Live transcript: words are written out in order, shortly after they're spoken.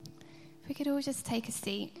we could all just take a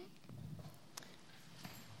seat.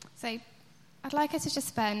 So I'd like us to just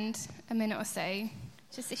spend a minute or so,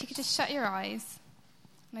 just if you could just shut your eyes.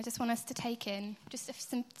 And I just want us to take in just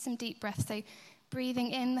some deep breaths. So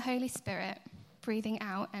breathing in the Holy Spirit, breathing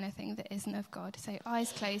out anything that isn't of God. So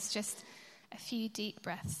eyes closed, just a few deep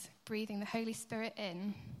breaths. Breathing the Holy Spirit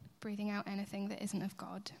in, breathing out anything that isn't of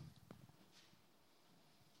God.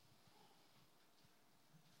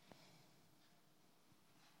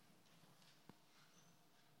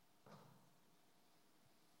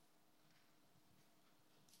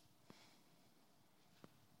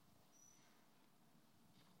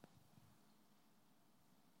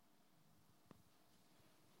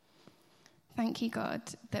 Thank you, God,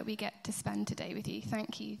 that we get to spend today with you.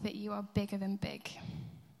 Thank you that you are bigger than big.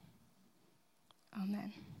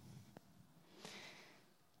 Amen.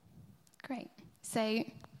 Great. So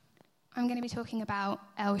I'm going to be talking about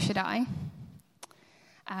El Shaddai.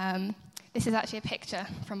 This is actually a picture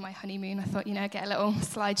from my honeymoon. I thought, get a little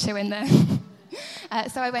slideshow in there.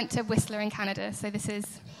 So I went to Whistler in Canada. So this is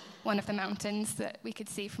one of the mountains that we could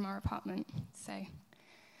see from our apartment. So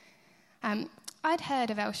I'd heard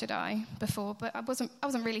of El Shaddai before, but I wasn't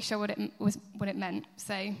really sure what it meant.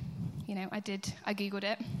 So, I Googled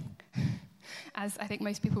it, as I think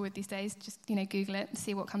most people would these days. Just, Google it,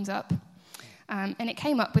 see what comes up. And it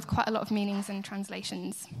came up with quite a lot of meanings and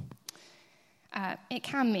translations. It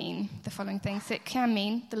can mean the following things. So it can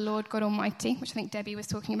mean the Lord God Almighty, which I think Debbie was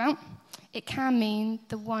talking about. It can mean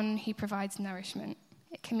the one who provides nourishment.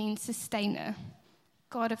 It can mean sustainer,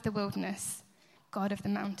 God of the wilderness, God of the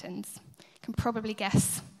mountains. Can probably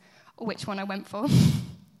guess which one I went for.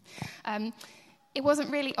 It wasn't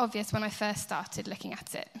really obvious when I first started looking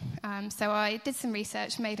at it. So I did some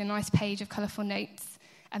research, made a nice page of colourful notes,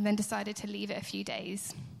 and then decided to leave it a few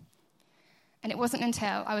days. And it wasn't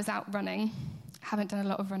until I was out running. I haven't done a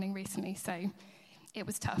lot of running recently, so it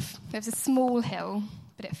was tough. There was a small hill,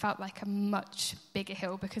 but it felt like a much bigger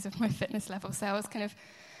hill because of my fitness level. So I was kind of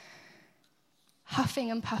huffing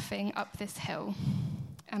and puffing up this hill.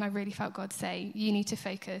 And I really felt God say, you need to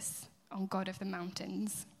focus on God of the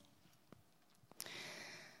mountains.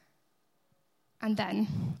 And then,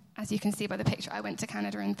 as you can see by the picture, I went to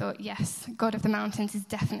Canada and thought, yes, God of the mountains is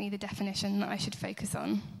definitely the definition that I should focus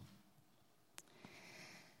on.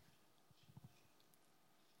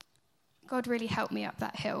 God really helped me up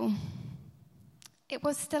that hill. It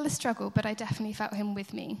was still a struggle, but I definitely felt him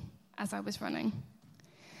with me as I was running.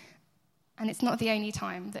 And it's not the only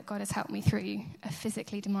time that God has helped me through a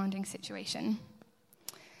physically demanding situation.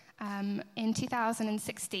 In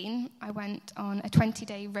 2016, I went on a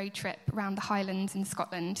 20-day road trip around the Highlands in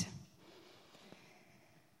Scotland.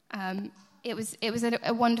 It was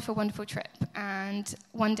a wonderful, wonderful trip. And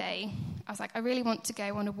one day, I was like, I really want to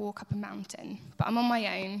go on a walk up a mountain, but I'm on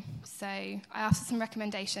my own. So I asked for some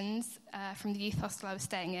recommendations from the youth hostel I was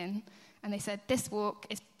staying in. And they said, this walk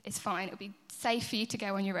is fine. It'll be safe for you to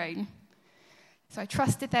go on your own. So I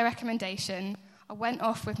trusted their recommendation. I went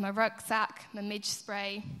off with my rucksack, my midge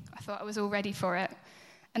spray. I thought I was all ready for it.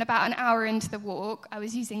 And about an hour into the walk, I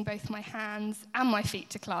was using both my hands and my feet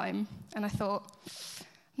to climb. And I thought,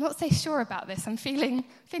 I'm not so sure about this. I'm feeling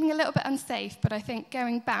a little bit unsafe, but I think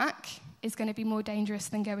going back is going to be more dangerous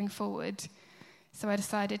than going forward. So I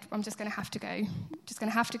decided I'm just going to have to go. Just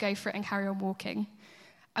going to have to go for it and carry on walking.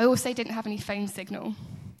 I also didn't have any phone signal.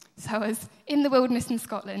 So I was in the wilderness in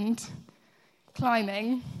Scotland,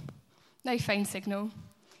 climbing, no phone signal.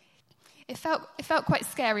 It felt quite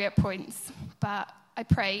scary at points, but I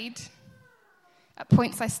prayed. At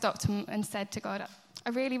points I stopped and said to God, I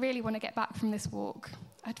really, really want to get back from this walk.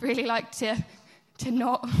 I'd really like to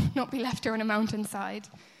not be left here on a mountainside.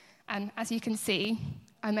 And as you can see,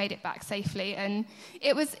 I made it back safely. And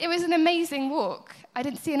it was an amazing walk. I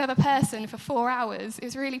didn't see another person for 4 hours. It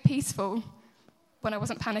was really peaceful when I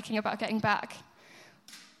wasn't panicking about getting back.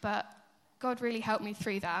 But God really helped me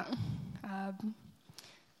through that.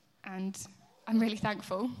 And I'm really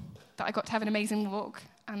thankful that I got to have an amazing walk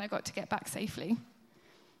and I got to get back safely.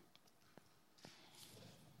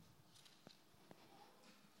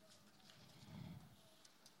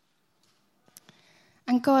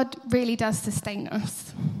 And God really does sustain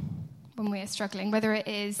us when we are struggling, whether it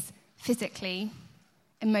is physically,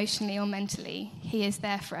 emotionally, or mentally. He is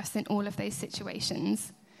there for us in all of those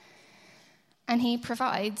situations. And he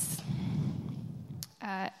provides.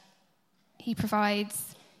 He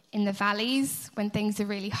provides in the valleys when things are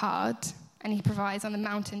really hard, and he provides on the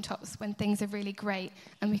mountaintops when things are really great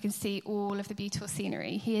and we can see all of the beautiful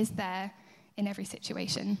scenery. He is there in every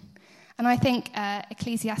situation. And I think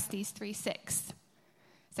Ecclesiastes 3:6.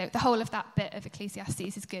 So the whole of that bit of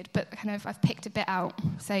Ecclesiastes is good, but kind of I've picked a bit out.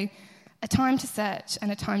 So A time to search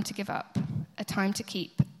and a time to give up, a time to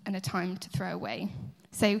keep and a time to throw away.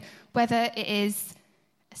 So whether it is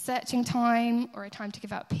a searching time or a time to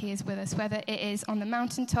give up, he is with us. Whether it is on the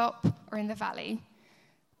mountaintop or in the valley,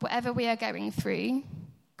 whatever we are going through,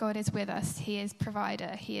 God is with us. He is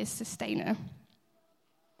provider. He is sustainer.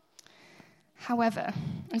 However,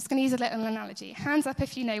 I'm just going to use a little analogy. Hands up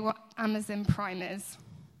if you know what Amazon Prime is.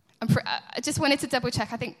 I just wanted to double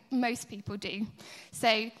check. I think most people do.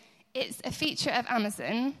 So it's a feature of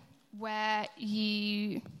Amazon where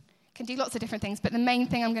you can do lots of different things, but the main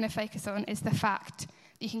thing I'm going to focus on is the fact that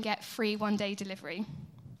you can get free one-day delivery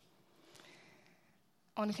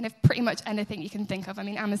on kind of pretty much anything you can think of. I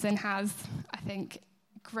mean, Amazon has, I think,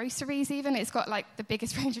 groceries even. It's got like the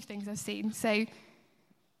biggest range of things I've seen. So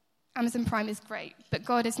Amazon Prime is great, but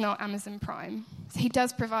God is not Amazon Prime. So he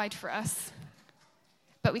does provide for us,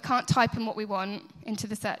 but we can't type in what we want into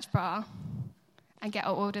the search bar and get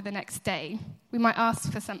our order the next day. We might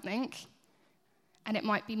ask for something, and it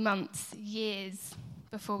might be months, years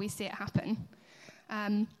before we see it happen.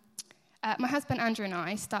 My husband Andrew and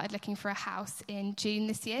I started looking for a house in June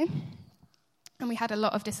this year, and we had a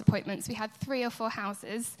lot of disappointments. We had 3 or 4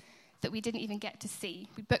 houses that we didn't even get to see.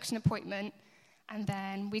 We booked an appointment, and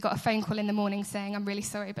then we got a phone call in the morning saying, "I'm really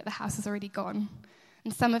sorry, but the house is already gone."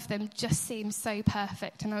 And some of them just seemed so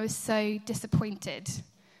perfect, and I was so disappointed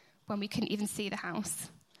when we couldn't even see the house.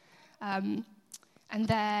 And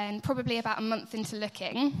then probably about a month into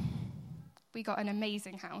looking, we got an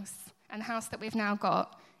amazing house. And the house that we've now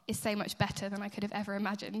got is so much better than I could have ever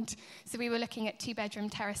imagined. So we were looking at 2-bedroom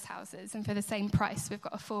terrace houses, and for the same price, we've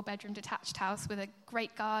got a 4-bedroom detached house with a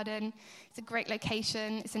great garden. It's a great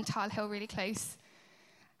location. It's in Tile Hill, really close.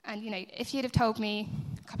 And, you know, if you'd have told me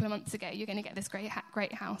a couple of months ago you're going to get this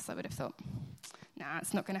great house, I would have thought, nah,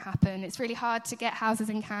 it's not going to happen. It's really hard to get houses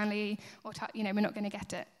in Canley, or, we're not going to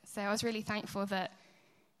get it. So I was really thankful that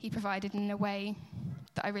he provided in a way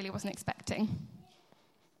that I really wasn't expecting.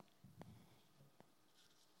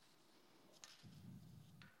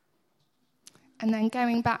 And then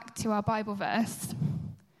going back to our Bible verse,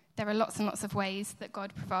 there are lots and lots of ways that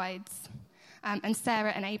God provides. And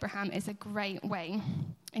Sarah and Abraham is a great way.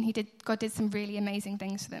 And God did some really amazing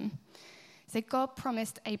things for them. So God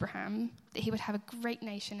promised Abraham that he would have a great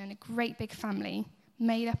nation and a great big family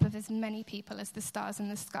made up of as many people as the stars in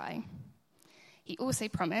the sky. He also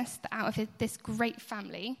promised that out of this great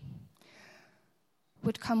family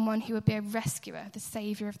would come one who would be a rescuer, the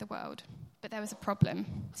saviour of the world. But there was a problem.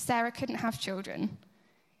 Sarah couldn't have children.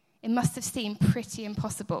 It must have seemed pretty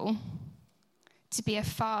impossible to be a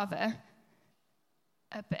father,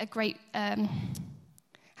 have a great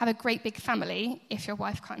big family if your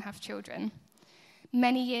wife can't have children.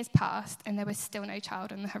 Many years passed, and there was still no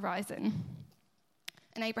child on the horizon.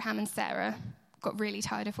 And Abraham and Sarah got really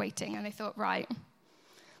tired of waiting, and they thought, right, I'm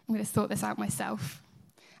going to sort this out myself.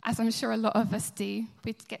 As I'm sure a lot of us do.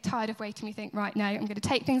 We get tired of waiting. We think, right, now I'm going to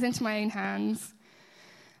take things into my own hands.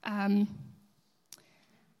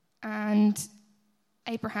 And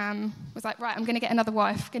Abraham was like, right, I'm going to get another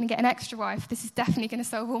wife. I'm going to get an extra wife. This is definitely going to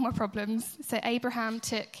solve all my problems. So Abraham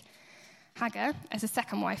took Hagar as a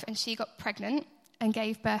second wife, and she got pregnant and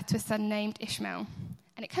gave birth to a son named Ishmael.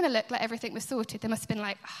 And it kind of looked like everything was sorted. They must have been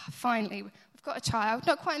like, finally, we've got a child.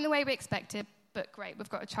 Not quite in the way we expected, but great, we've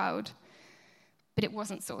got a child. But it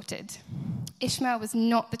wasn't sorted. Ishmael was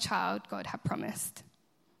not the child God had promised.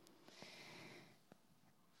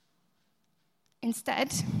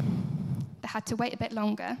 Instead, they had to wait a bit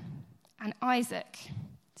longer, and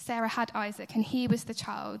Sarah had Isaac, and he was the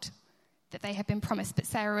child that they had been promised. But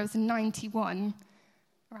Sarah was around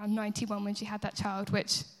 91 when she had that child,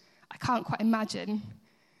 which I can't quite imagine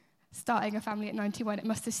starting a family at 91. It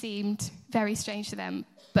must have seemed very strange to them.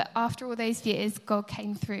 But after all those years, God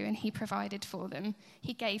came through and he provided for them.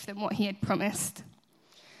 He gave them what he had promised.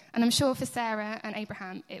 And I'm sure for Sarah and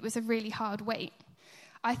Abraham, it was a really hard wait.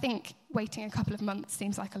 I think waiting a couple of months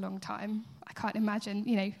seems like a long time. I can't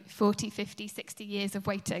imagine, 40, 50, 60 years of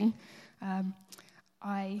waiting.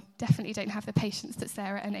 I definitely don't have the patience that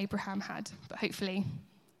Sarah and Abraham had, but hopefully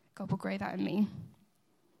God will grow that in me.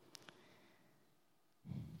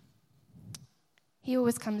 He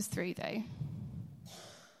always comes through, though.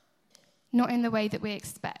 Not in the way that we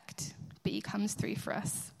expect, but he comes through for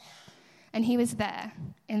us. And he was there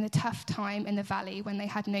in the tough time in the valley when they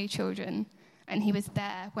had no children. And he was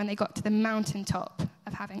there when they got to the mountaintop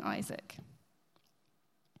of having Isaac.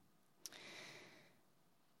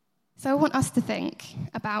 So I want us to think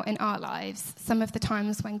about in our lives some of the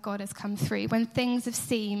times when God has come through, when things have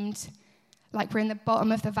seemed like we're in the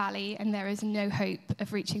bottom of the valley and there is no hope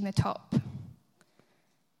of reaching the top.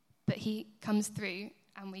 But he comes through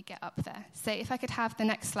and we get up there. So if I could have the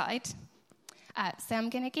next slide. So I'm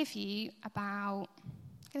going to give you about,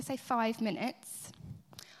 5 minutes.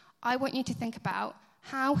 I want you to think about,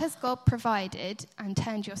 how has God provided and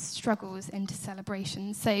turned your struggles into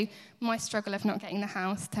celebrations? So my struggle of not getting the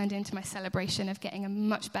house turned into my celebration of getting a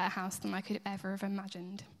much better house than I could ever have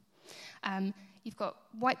imagined. You've got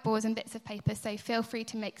whiteboards and bits of paper, so feel free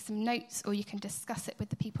to make some notes, or you can discuss it with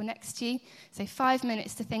the people next to you. So 5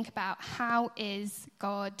 minutes to think about, how is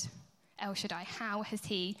God El Shaddai? How has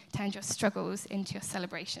he turned your struggles into your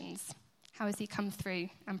celebrations? How has he come through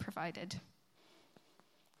and provided?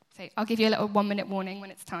 So I'll give you a little 1-minute warning when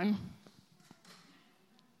it's time.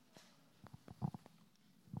 I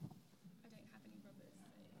don't have any rubbers,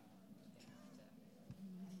 so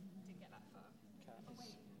you don't have to get that far. Oh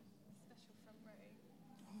wait, special front row.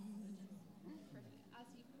 As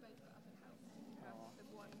you both got up and helped, you have the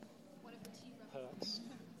one of the two rubbers.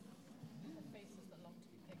 The faces that long to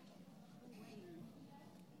be picked on.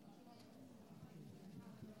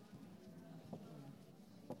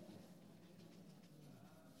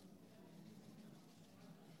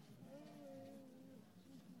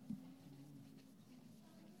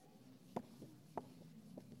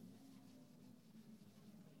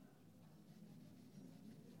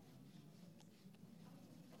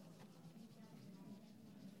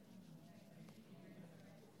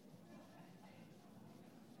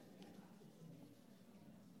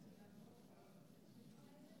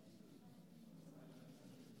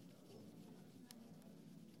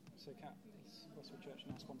 So, Kat, is Gospel Church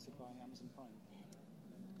now sponsored by Amazon Prime?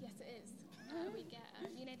 Yes, it is. We get,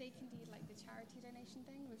 they can do like the charity donation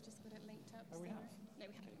thing. We've just got it linked up. Oh, we have? No,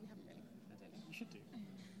 we haven't. We haven't really. I don't know. You should do.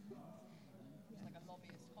 It's like a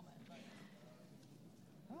lobbyist comment, like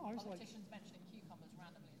Oh, I was like, politicians mentioning cucumbers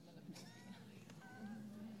randomly in the middle of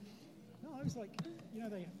no, I was like,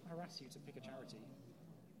 they harass you to pick a charity.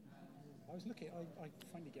 I was looking, I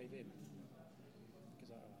finally gave in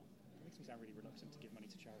because it makes me sound really reluctant to give money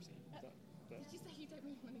to charity. But Did you say you don't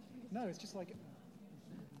make money from this? no, it's just like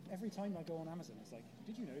every time I go on Amazon, it's like,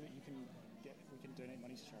 did you know that we can donate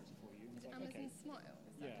money to charity for you? And it's like, Amazon okay. Smile?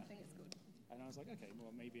 Is that the thing it's called? And I was like, okay,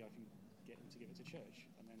 well maybe I can get him to give it to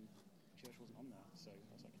church, and then church wasn't on there, so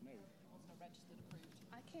I was like, no. wasn't a registered approved.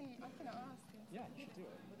 I can ask him. Yeah, you should do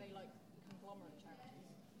it. Were they like conglomerate charities?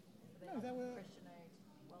 No, there were. Christian Aid,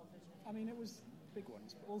 World Vision. I mean, it was big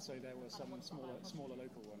ones, but also there were some smaller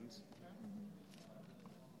local ones.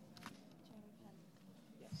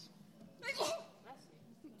 Yes. Bless you.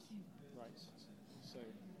 Right. So,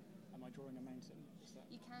 am I drawing a mountain? Is that?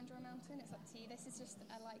 You can draw a mountain. It's up to you. This is just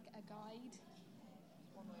a guide.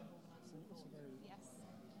 One way of organising. It's a very Yes.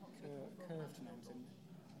 curved mountain.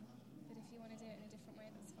 But if you want to do it in a different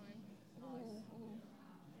way, that's fine. Nice. Ooh.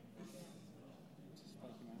 It's a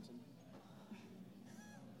spiky mountain.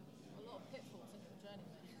 A lot of pitfalls in your journey,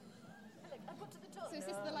 mate. Look, I got to the top. So is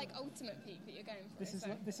this the ultimate peak that you're going for?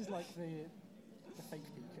 This is like the fake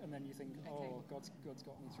peak, and then you think, oh, God's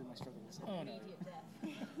got me through my struggles. Oh no. Immediate death.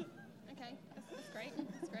 Okay, that's great.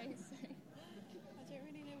 That's great. So, I don't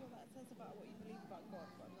really know what that says about what you believe about God,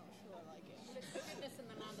 but I'm not sure I like it. Well, it's the goodness in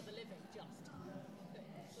the land of the living, just.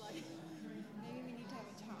 It's like, Maybe we need to have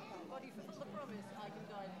a chat about God, you fulfill the promise, I can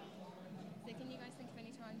guide you. so can you guys think of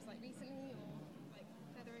any times recently or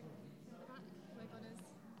further back where God has?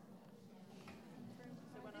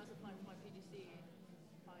 So when I was applying for my PGC,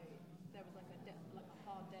 there was like a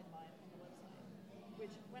hard deadline on the website,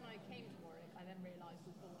 which when I came to Warwick, I then realised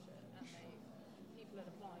was bullshit, and people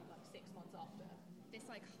had applied 6 months after. This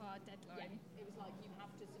hard deadline. It was like, you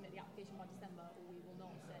have to submit the application by December, or we will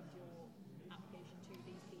not send your application to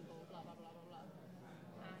these people, blah, blah, blah, blah, blah.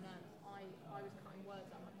 And I was cutting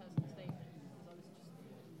words out of my personal statement because I was just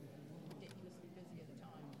ridiculously busy at the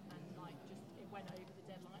time. And it went over the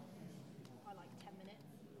deadline by 10 minutes.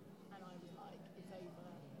 And I was like, it's over,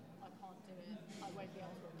 I can't do it, I won't be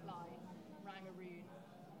able to apply. Rang a rune,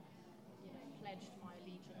 pledged my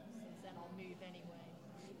allegiance and said I'll move anyway.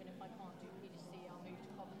 Even if I can't do PGC, I'll move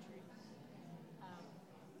to Coventry.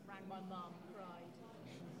 Rang my mum, cried,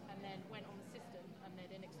 and then went on the system and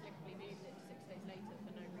then inexplicably moved it 6 days later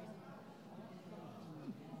for no reason.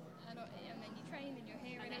 And then you train and you're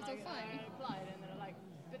here and then it's all fine. I applied and then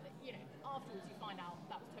afterwards you find out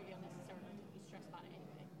that was totally unnecessary and I didn't really stress about it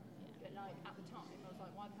anyway. Yeah. But at the time, I was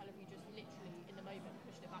like, why the hell have you just literally in the moment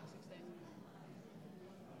pushed it back 6 days?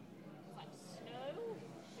 I was like, snow?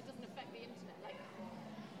 It doesn't affect the internet.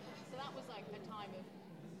 So that was a time of,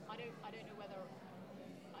 I don't know whether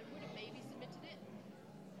I would have maybe submitted it,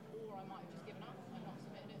 or I might have just given up and not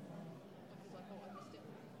submitted it because I thought I missed it.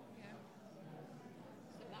 Yeah.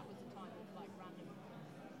 So that was a time of random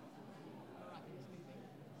miraculous moving.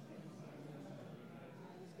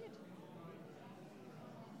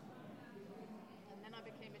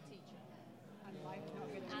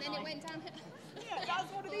 went down here. Yeah, that's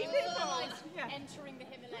one of these It was people. like Yeah. entering the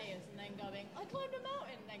Himalayas and then going, I climbed a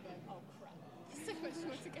mountain, and then going, oh crap. So much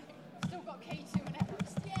more to go. Still got K2 and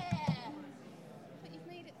Everest. Yeah! But you've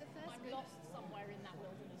made it the first I'm good. lost somewhere in that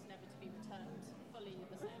wilderness, never to be returned. Fully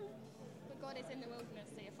the same. But God is in the wilderness,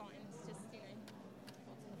 so you're fine. It's just,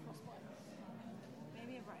 God's in the frostbite.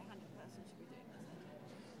 Maybe a right-handed person should be doing this.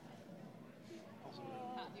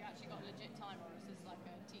 Have you actually got a legit timer, or is this like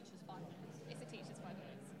a teacher's 5 minutes? it's a teacher's 5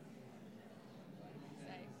 minutes. So,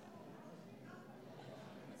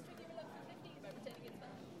 It's tricky with like 15 about pretending it's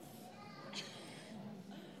that.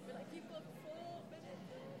 But like, you've got 4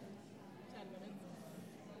 minutes. 10 minutes.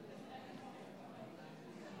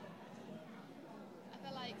 I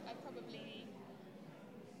feel like I'm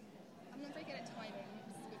not very good at timing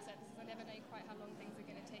with sentences. I never know quite how long things are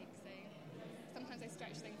going to take. So sometimes I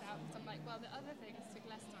stretch things out. So I'm like, well, the other things took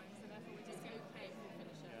less time, so therefore we just It's go. okay if we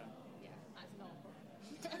finish it. Yeah. That's not a problem.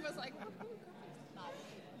 I was like, oh, No.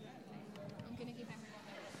 I'm going to give everyone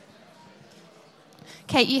a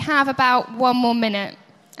Kate, you have about 1 more minute.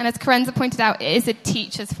 And as Karenza pointed out, it is a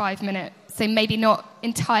teacher's 5 minute, so maybe not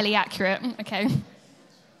entirely accurate. Okay. You're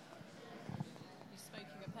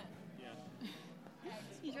smoking a pen.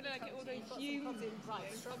 You should like all those fumes in.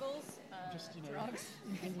 Right, struggles. Just, drugs.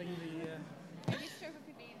 handling the... I just struggle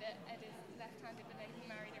to be that Ed is left-handed, but then he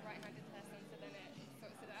married a right-handed person, so then it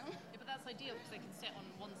sorts it out. Yeah, but that's ideal because they can sit on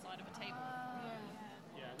one side of a table.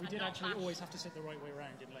 Yeah, we And did not actually clash. always have to sit the right way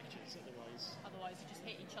around in lectures, otherwise Otherwise, you just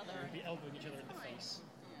hit each other. we'd be elbowing each other in the face.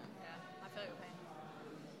 Yeah, I feel your pain.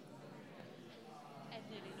 Ed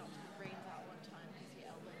nearly knocked his brains out one time because he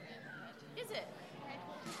elbowed me in the head. Is it? Ed,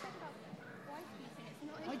 what you said about wife beating, it's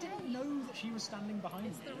not I okay. didn't know that she was standing behind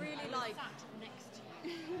It's me. the really like sat next to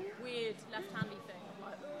you. Weird left-handy thing. I'm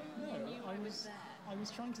like, No, you knew I was there. I was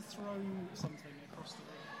trying to throw something across the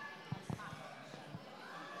room.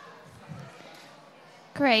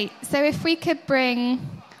 Great. So if we could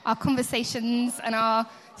bring our conversations and our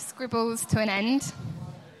scribbles to an end.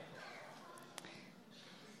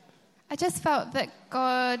 I just felt that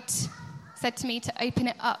God said to me to open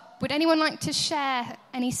it up. Would anyone like to share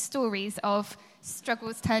any stories of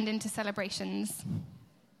struggles turned into celebrations?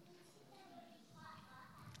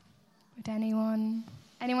 Would anyone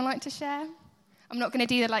like to share? I'm not going to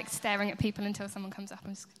do the staring at people until someone comes up.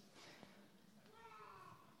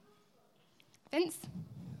 Vince,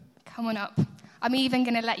 come on up. I'm even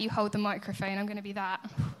going to let you hold the microphone. I'm going to be that.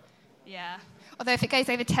 Yeah. Although if it goes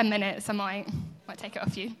over 10 minutes, I might take it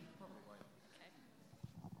off you.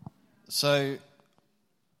 So,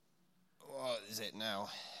 what is it now?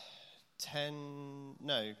 10,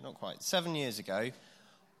 no, not quite. 7 years ago,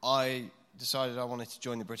 I decided I wanted to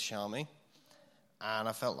join the British Army. And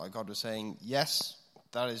I felt like God was saying, yes,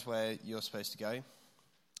 that is where you're supposed to go.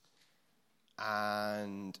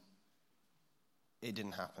 And it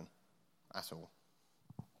didn't happen at all.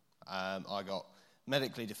 I got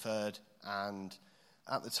medically deferred, and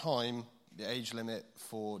at the time, the age limit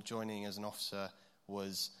for joining as an officer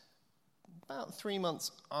was about 3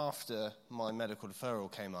 months after my medical deferral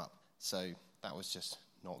came up. So that was just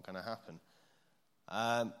not going to happen.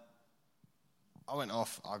 I went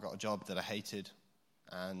off, I got a job that I hated,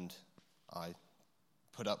 and I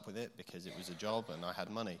put up with it because it was a job and I had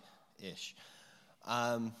money-ish.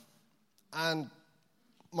 And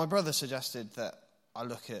my brother suggested that I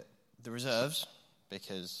look at the reserves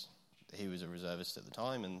because he was a reservist at the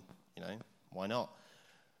time and, why not?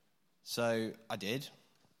 So I did.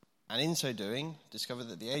 And in so doing, discovered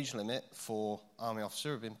that the age limit for army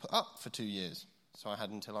officer had been put up for 2 years. So I had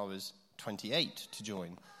until I was 28 to join.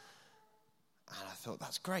 And I thought,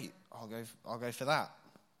 that's great. I'll go for that.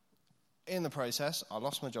 In the process, I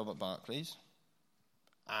lost my job at Barclays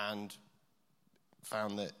and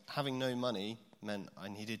found that having no money meant I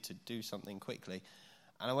needed to do something quickly.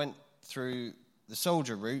 And I went through the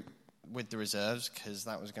soldier route with the reserves because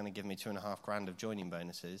that was going to give me $2,500 of joining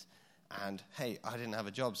bonuses. And, hey, I didn't have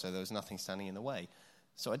a job, so there was nothing standing in the way.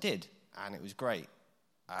 So I did, and it was great.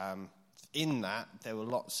 In that, there were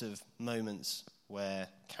lots of moments where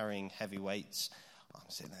carrying heavy weights, I'm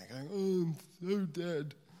sitting there going, oh, I'm so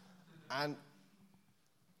dead. And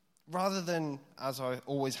rather than, as I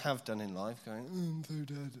always have done in life, going, oh, I'm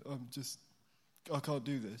so dead, I can't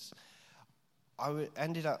do this, I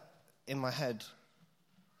ended up, in my head,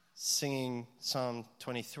 singing Psalm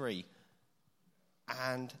 23.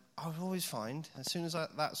 And I would always find, as soon as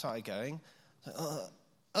that started going,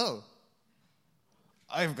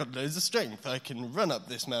 I've got loads of strength. I can run up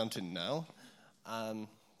this mountain now,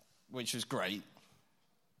 which was great.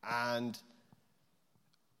 And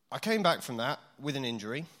I came back from that with an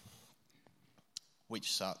injury,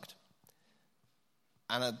 which sucked.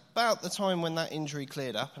 And about the time when that injury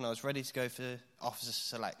cleared up and I was ready to go for officer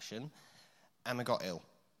selection, Emma got ill.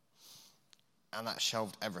 And that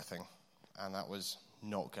shelved everything. And that was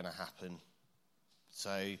not going to happen.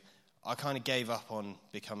 So I kind of gave up on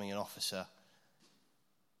becoming an officer.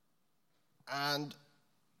 And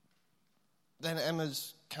then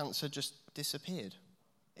Emma's cancer just disappeared.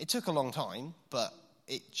 It took a long time, but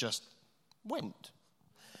it just went.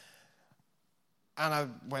 And I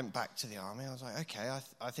went back to the army. I was like, okay,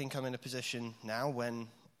 I think I'm in a position now when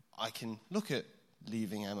I can look at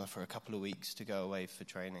leaving Emma for a couple of weeks to go away for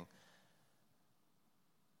training.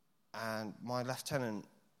 And my lieutenant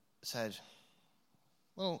said,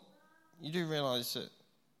 well, you do realise that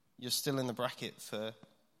you're still in the bracket for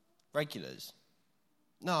regulars?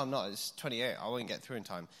 No, I'm not. It's 28. I won't get through in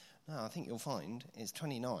time. No, I think you'll find it's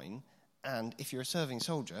 29. And if you're a serving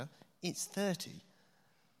soldier, it's 30.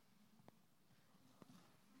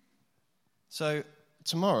 So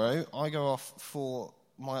tomorrow I go off for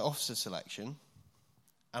my officer selection,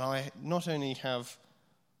 and I not only have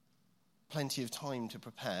plenty of time to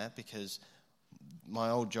prepare because my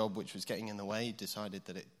old job, which was getting in the way, decided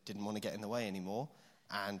that it didn't want to get in the way anymore,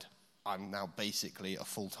 and I'm now basically a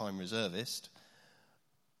full-time reservist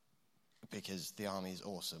because the army is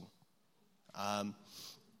awesome.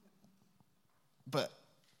 But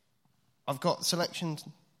I've got selection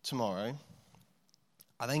tomorrow.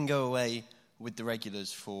 I then go away with the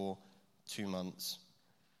regulars for 2 months,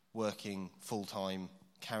 working full-time,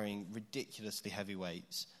 carrying ridiculously heavy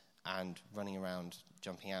weights, and running around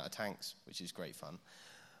jumping out of tanks, which is great fun.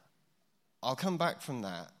 I'll come back from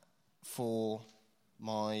that for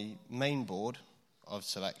my main board of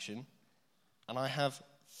selection, and I have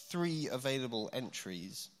 3 available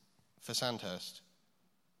entries for Sandhurst,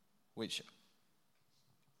 which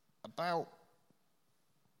about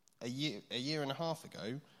a year and a half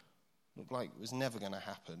ago looked like it was never going to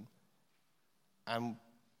happen. And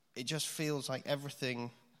it just feels like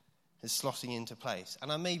everything is slotting into place.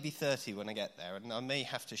 And I may be 30 when I get there, and I may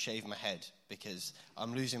have to shave my head because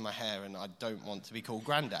I'm losing my hair and I don't want to be called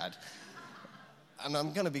Grandad. And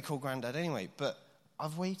I'm going to be called Grandad anyway. But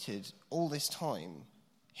I've waited all this time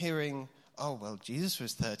hearing, oh, well, Jesus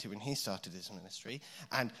was 30 when he started his ministry,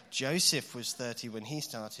 and Joseph was 30 when he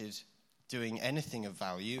started doing anything of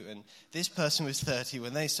value, and this person was 30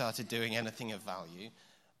 when they started doing anything of value.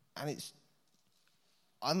 And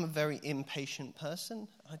I'm a very impatient person.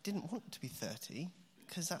 I didn't want to be 30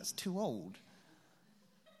 because that's too old.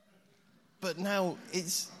 But now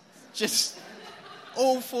it's just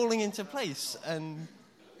all falling into place, and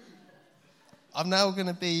I'm now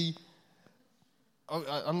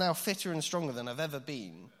fitter and stronger than I've ever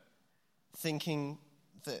been, thinking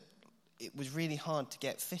that it was really hard to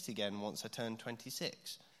get fit again once I turned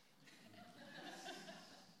 26.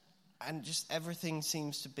 And just everything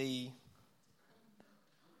seems to be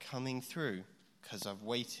coming through because I've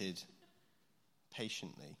waited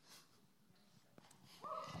patiently.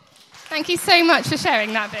 Thank you so much for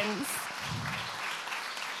sharing that, Vince.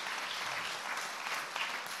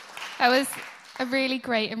 That was a really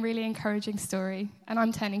great and really encouraging story. And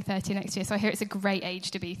I'm turning 30 next year, so I hear it's a great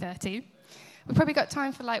age to be 30. We've probably got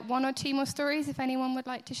time for like 1 or 2 more stories if anyone would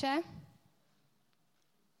like to share.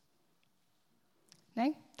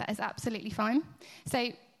 No? That is absolutely fine. So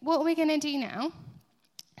what we're going to do now,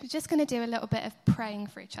 we're just going to do a little bit of praying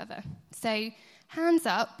for each other. So hands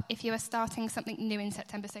up if you are starting something new in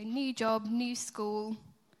September. So new job, new school,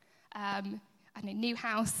 new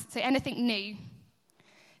house. So anything new.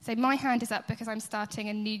 So my hand is up because I'm starting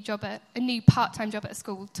a new part-time job at a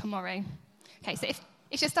school tomorrow. Okay, so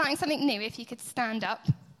if you're starting something new, if you could stand up.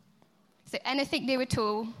 So anything new at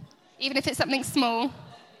all, even if it's something small.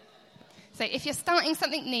 So if you're starting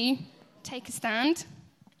something new, take a stand.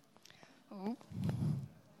 Oh.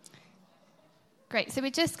 Great, so we're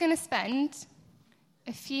just going to spend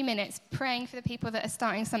a few minutes praying for the people that are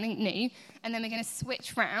starting something new, and then we're going to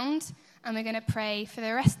switch round, and we're going to pray for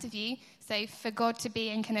the rest of you, so for God to be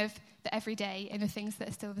in kind of the everyday and the things that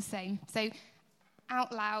are still the same. So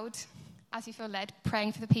out loud, as you feel led,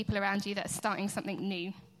 praying for the people around you that are starting something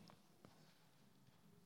new.